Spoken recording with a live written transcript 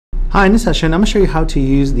Hi, in this session I'm going to show you how to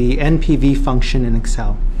use the NPV function in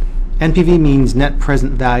Excel. NPV means net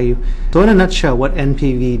present value. So in a nutshell, what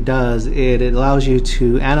NPV does, it allows you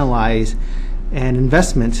to analyze an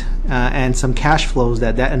investment and some cash flows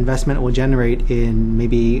that investment will generate in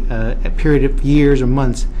maybe a period of years or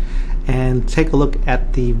months, and take a look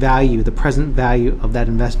at the value, the present value of that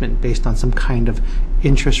investment based on some kind of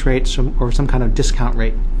interest rate or some kind of discount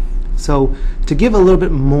rate. So to give a little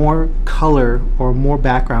bit more color or more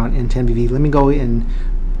background into NPV, let me go and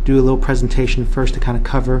do a little presentation first to kind of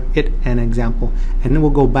cover it and an example, and then we'll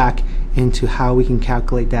go back into how we can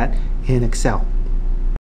calculate that in Excel.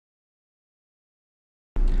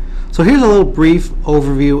 So here's a little brief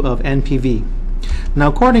overview of NPV. Now,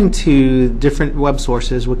 according to different web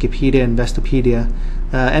sources, Wikipedia, Investopedia,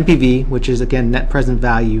 NPV, which is again net present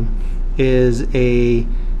value, is a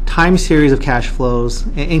time series of cash flows,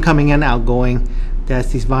 incoming and outgoing,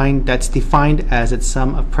 that's defined as its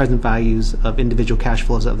sum of present values of individual cash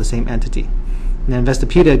flows of the same entity. And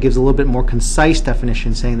Investopedia gives a little bit more concise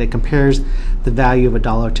definition, saying that it compares the value of a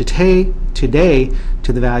dollar today to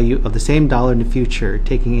the value of the same dollar in the future,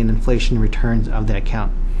 taking in inflation returns of that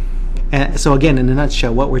account. And so again, in a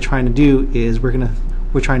nutshell, what we're trying to do is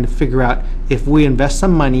we're trying to figure out if we invest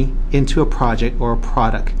some money into a project or a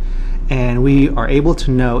product, and we are able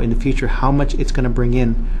to know in the future how much it's going to bring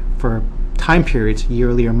in for time periods,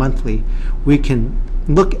 yearly or monthly, we can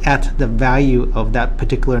look at the value of that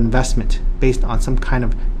particular investment based on some kind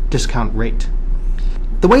of discount rate.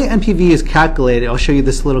 The way NPV is calculated, I'll show you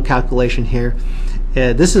this little calculation here.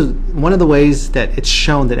 This is one of the ways that it's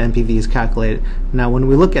shown that NPV is calculated. Now, when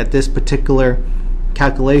we look at this particular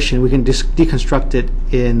calculation, we can deconstruct it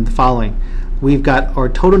in the following. We've got our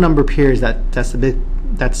total number of periods,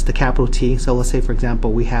 that's the capital T. So let's say, for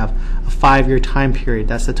example, we have a 5-year time period.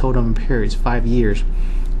 That's the total number of periods, 5 years.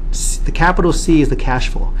 The capital C is the cash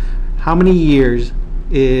flow. How many years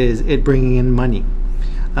is it bringing in money?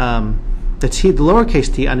 The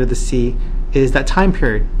lowercase t under the C is that time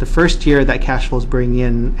period. The first year that cash flow is bringing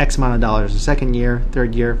in X amount of dollars. The second year,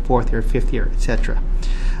 third year, fourth year, fifth year, etc.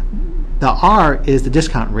 The R is the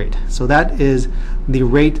discount rate. So that is the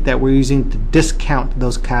rate that we're using to discount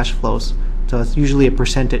those cash flows. So it's usually a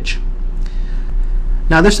percentage.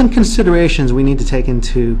 Now, there's some considerations we need to take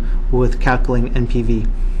into with calculating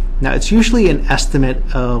NPV. Now, it's usually an estimate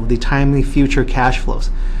of the timely future cash flows.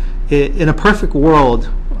 In a perfect world,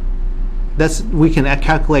 we can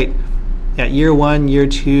calculate at year 1, year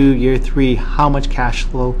 2, year 3, how much cash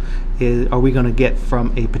flow are we going to get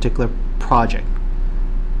from a particular project.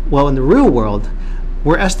 Well, in the real world,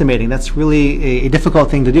 we're estimating. That's really a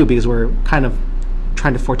difficult thing to do because we're kind of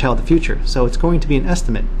trying to foretell the future. So it's going to be an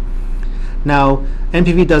estimate. Now,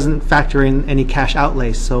 NPV doesn't factor in any cash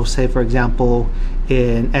outlays. So say, for example,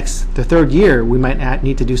 in the third year, we might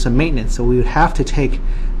need to do some maintenance. So we would have to take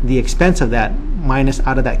the expense of that minus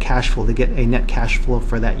out of that cash flow to get a net cash flow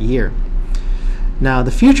for that year. Now,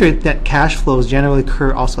 the future net cash flows generally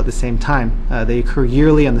occur also at the same time. They occur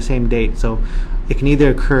yearly on the same date. So it can either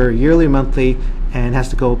occur yearly or monthly, and has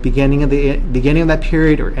to go beginning of that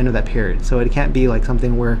period or end of that period. So it can't be like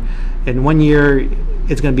something where in 1 year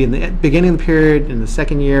it's going to be in the beginning of the period, in the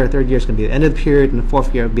second year, third year it's going to be the end of the period, and the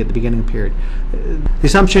fourth year will be at the beginning of the period. The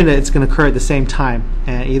assumption that it's going to occur at the same time,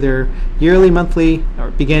 either yearly, monthly,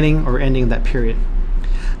 or beginning or ending of that period.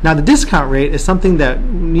 Now, the discount rate is something that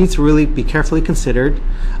needs to really be carefully considered.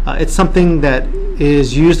 It's something that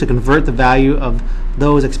is used to convert the value of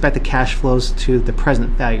those expected cash flows to the present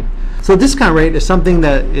value. So discount rate is something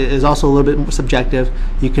that is also a little bit more subjective.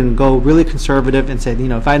 You can go really conservative and say,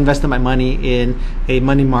 if I invested my money in a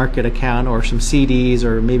money market account or some CDs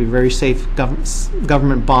or maybe very safe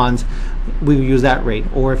government bonds, we will use that rate.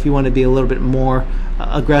 Or if you want to be a little bit more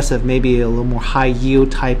aggressive, maybe a little more high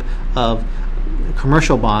yield type of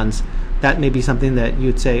commercial bonds, that may be something that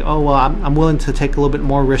you'd say, oh, well, I'm willing to take a little bit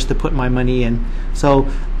more risk to put my money in. So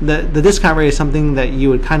the discount rate is something that you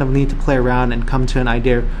would kind of need to play around and come to an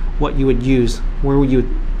idea what you would use,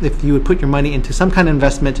 if you would put your money into some kind of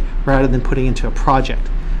investment rather than putting into a project.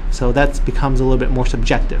 So that becomes a little bit more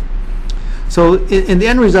subjective. So in the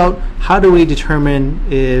end result, how do we determine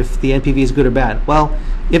if the NPV is good or bad? Well,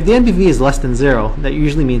 if the NPV is less than 0, that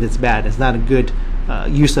usually means it's bad. It's not a good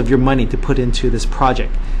use of your money to put into this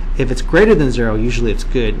project. If it's greater than 0, usually it's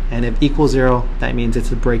good, and if equals 0, that means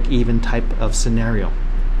it's a break-even type of scenario.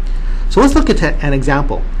 So let's look at an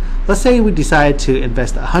example. Let's say we decide to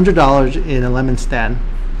invest $100 in a lemon stand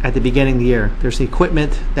at the beginning of the year. There's the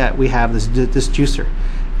equipment that we have, this juicer,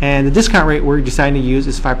 and the discount rate we're deciding to use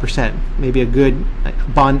is 5%, maybe a good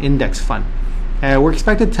bond index fund. We're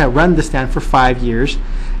expected to run the stand for 5 years,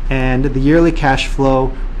 and the yearly cash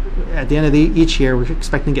flow at the end of each year, we're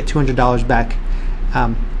expecting to get $200 back.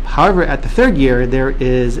 However, at the third year, there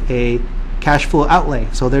is a cash flow outlay.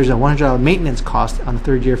 So there's a $100 maintenance cost on the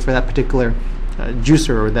third year for that particular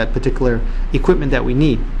juicer or that particular equipment that we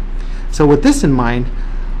need. So with this in mind,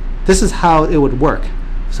 this is how it would work.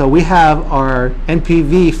 So we have our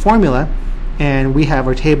NPV formula, and we have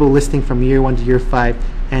our table listing from year 1 to year 5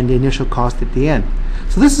 and the initial cost at the end.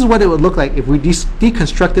 So this is what it would look like if we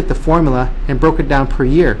deconstructed the formula and broke it down per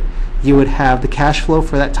year. You would have the cash flow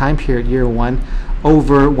for that time period, year 1,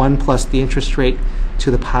 over 1 plus the interest rate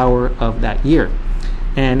to the power of that year.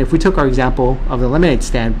 And if we took our example of the lemonade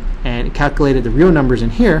stand and calculated the real numbers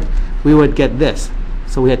in here, we would get this.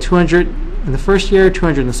 So we had 200 in the first year,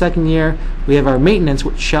 200 in the second year. We have our maintenance,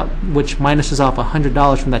 which minuses off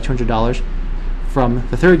 $100 from that $200 from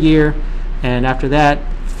the third year, and after that,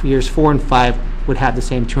 years 4 and 5 would have the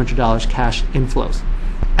same $200 cash inflows.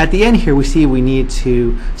 At the end here, we see we need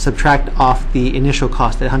to subtract off the initial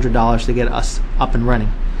cost at $100 to get us up and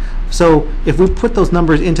running. So if we put those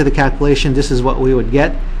numbers into the calculation, this is what we would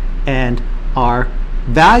get, and our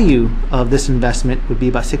value of this investment would be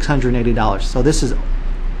about $680. So this is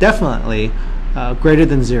definitely greater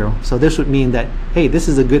than 0. So this would mean that, hey, this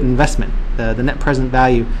is a good investment. The net present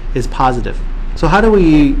value is positive. So how do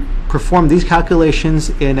we perform these calculations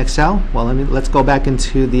in Excel? Well, let's go back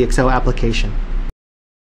into the Excel application.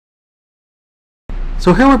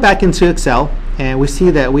 So here we're back into Excel, and we see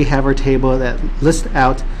that we have our table that lists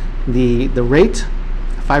out the rate,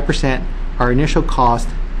 5%, our initial cost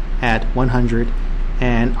at 100,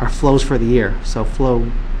 and our flows for the year. So flow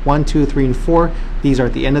 1, 2, 3, and 4, these are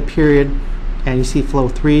at the end of the period, and you see flow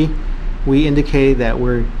 3, we indicate that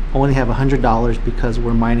we only have $100 because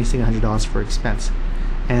we're minusing $100 for expense.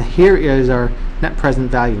 And here is our net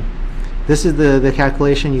present value. This is the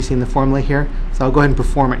calculation you see in the formula here, so I'll go ahead and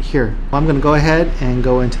perform it here. Well, I'm going to go ahead and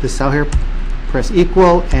go into the cell here, press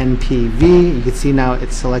equal NPV. You can see now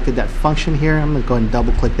it's selected that function here. I'm going to go ahead and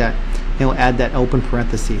double click that, and it'll add that open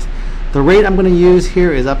parentheses. The rate I'm going to use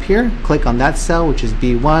here is up here. Click on that cell, which is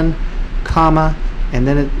B1, comma, and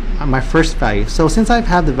then my first value. So since I've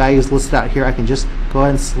had the values listed out here, I can just go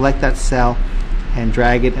ahead and select that cell and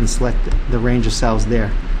drag it and select the range of cells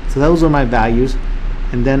there. So those are my values,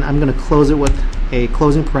 and then I'm going to close it with a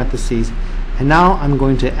closing parentheses, and now I'm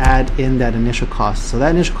going to add in that initial cost. So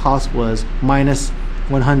that initial cost was minus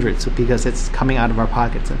 100, so because it's coming out of our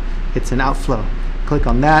pocket, so it's an outflow. Click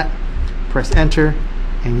on that, press enter,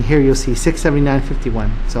 and here you'll see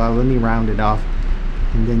 $679.51. So let me round it off,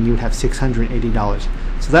 and then you would have $680.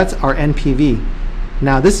 So that's our NPV.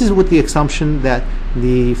 Now this is with the assumption that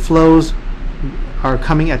the flows are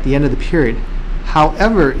coming at the end of the period.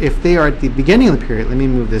 However, if they are at the beginning of the period, let me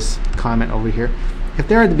move this comment over here. If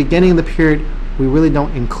they're at the beginning of the period, we really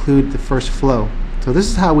don't include the first flow. So this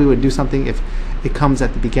is how we would do something if it comes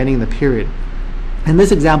at the beginning of the period. In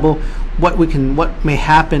this example, what may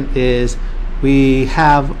happen is we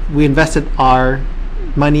invested our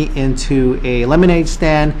money into a lemonade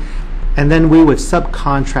stand, and then we would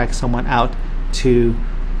subcontract someone out to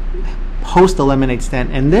host the lemonade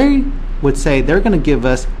stand, and they would say they're going to give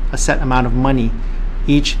us a set amount of money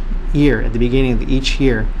each year at the beginning of each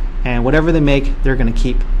year, and whatever they make, they're going to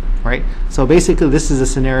keep, right? So basically, this is a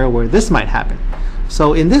scenario where this might happen.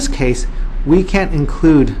 So in this case, we can't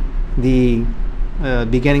include the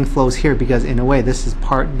beginning flows here because in a way this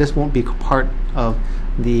won't be part of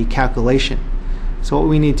the calculation. So what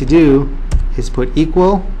we need to do is put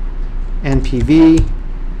equal NPV,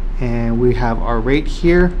 and we have our rate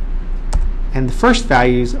here, and the first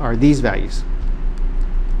values are these values.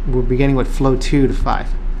 We're beginning with flow 2 to 5,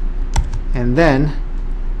 and then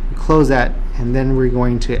we close that, and then we're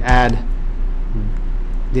going to add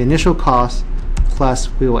the initial cost plus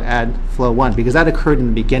we will add flow 1 because that occurred in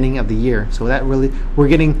the beginning of the year. So that really we're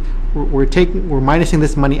minusing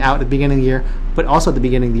this money out at the beginning of the year, but also at the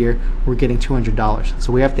beginning of the year we're getting $200.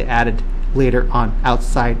 So we have to add it later on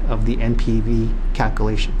outside of the NPV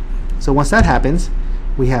calculation. So once that happens,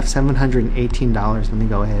 we have $718. Let me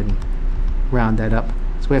go ahead and round that up.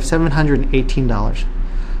 So we have $718.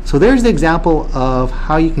 So there's the example of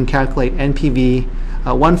how you can calculate NPV,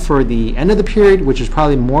 one for the end of the period, which is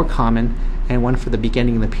probably more common, and one for the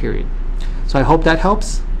beginning of the period. So I hope that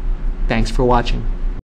helps. Thanks for watching.